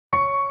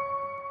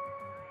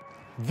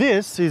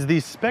This is the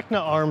Specna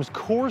Arms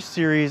Core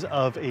series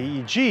of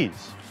AEGs.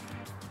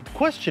 The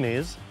question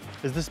is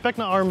the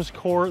Specna Arms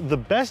Core the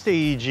best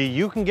AEG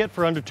you can get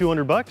for under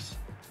 200 bucks?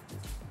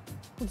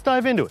 Let's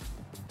dive into it.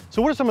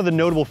 So what are some of the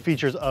notable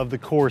features of the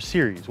Core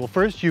series? Well,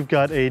 first you've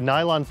got a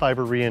nylon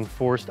fiber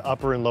reinforced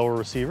upper and lower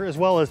receiver, as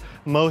well as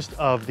most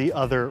of the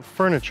other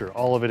furniture.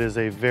 All of it is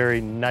a very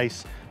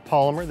nice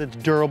polymer that's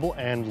durable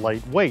and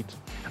lightweight.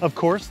 Of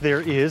course,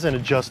 there is an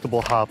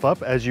adjustable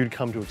hop-up, as you'd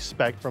come to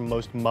expect from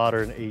most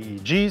modern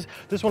AEGs.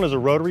 This one is a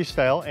rotary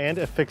style and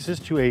affixes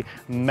to a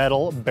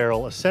metal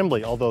barrel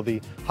assembly, although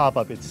the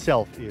hop-up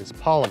itself is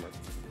polymer.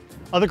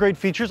 Other great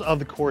features of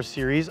the Core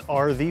series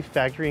are the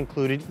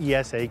factory-included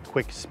ESA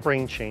quick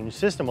spring change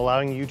system,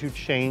 allowing you to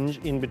change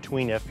in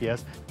between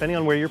FPS depending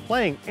on where you're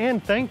playing.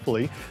 And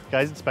thankfully,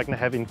 guys at Specna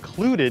have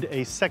included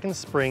a second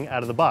spring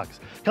out of the box.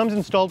 It comes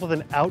installed with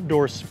an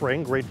outdoor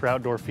spring, great for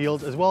outdoor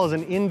fields, as well as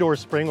an indoor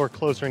spring or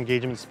closer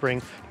engagement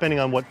spring, depending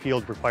on what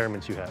field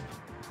requirements you have.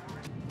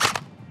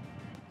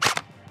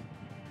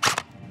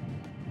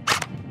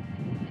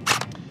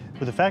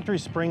 With the factory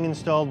spring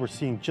installed, we're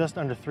seeing just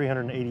under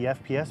 380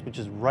 FPS, which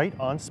is right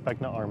on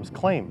Specna Arms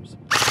claims.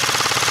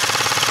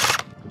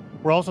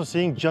 We're also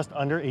seeing just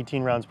under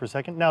 18 rounds per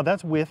second. Now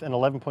that's with an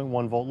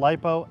 11.1 volt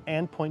LiPo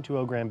and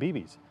 0.20 gram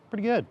BBs.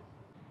 Pretty good.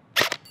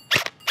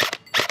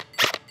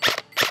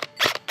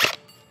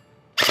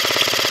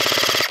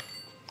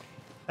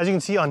 As you can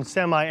see on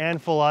semi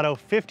and full auto,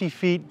 50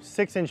 feet,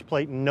 6-inch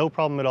plate, no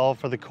problem at all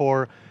for the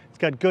Core. It's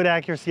got good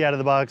accuracy out of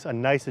the box. A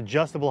nice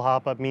adjustable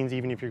hop-up means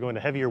even if you're going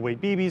to heavier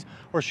weight BBs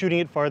or shooting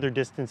at farther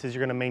distances, you're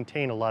going to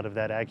maintain a lot of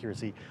that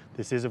accuracy.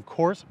 This is, of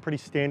course, a pretty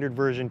standard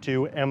version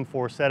 2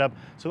 M4 setup,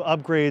 so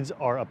upgrades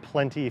are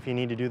aplenty if you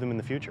need to do them in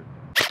the future.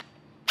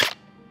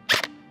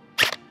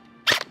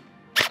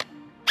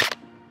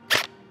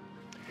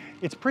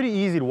 It's pretty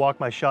easy to walk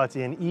my shots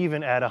in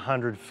even at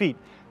 100 feet.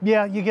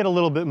 Yeah, you get a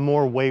little bit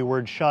more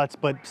wayward shots,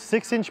 but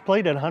 6-inch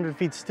plate at 100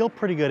 feet, still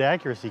pretty good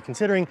accuracy,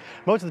 considering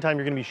most of the time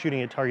you're gonna be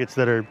shooting at targets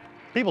that are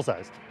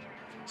people-sized.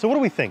 So what do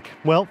we think?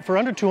 Well, for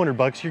under 200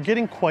 bucks, you're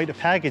getting quite a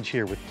package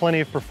here with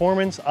plenty of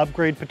performance,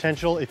 upgrade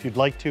potential if you'd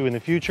like to in the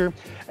future,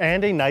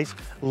 and a nice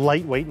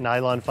lightweight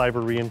nylon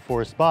fiber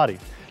reinforced body.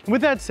 And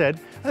with that said,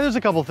 there's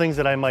a couple things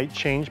that I might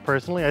change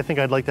personally. I think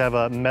I'd like to have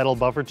a metal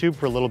buffer tube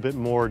for a little bit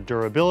more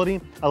durability.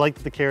 I like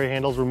that the carry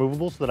handle's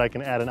removable so that I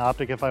can add an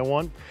optic if I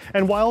want.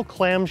 And while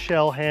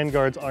clamshell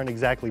handguards aren't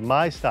exactly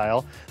my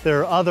style, there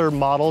are other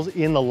models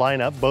in the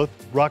lineup, both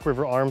Rock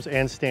River Arms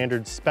and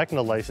standard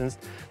Specna licensed,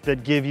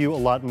 that give you a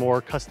lot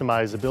more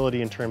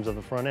customizability in terms of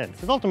the front end.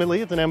 Because ultimately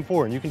it's an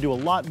M4 and you can do a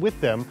lot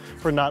with them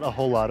for not a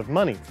whole lot of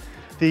money.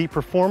 The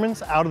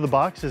performance out of the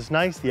box is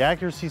nice, the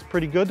accuracy is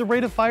pretty good, the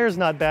rate of fire is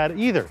not bad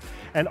either.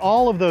 And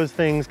all of those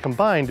things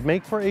combined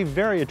make for a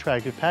very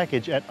attractive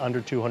package at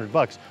under 200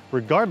 bucks,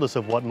 regardless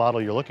of what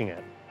model you're looking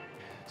at.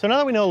 So now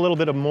that we know a little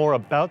bit more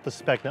about the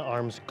Specna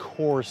Arms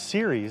Core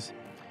series,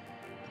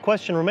 the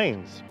question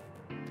remains,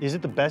 is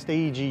it the best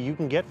AEG you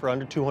can get for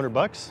under 200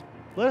 bucks?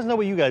 Let us know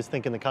what you guys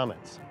think in the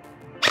comments.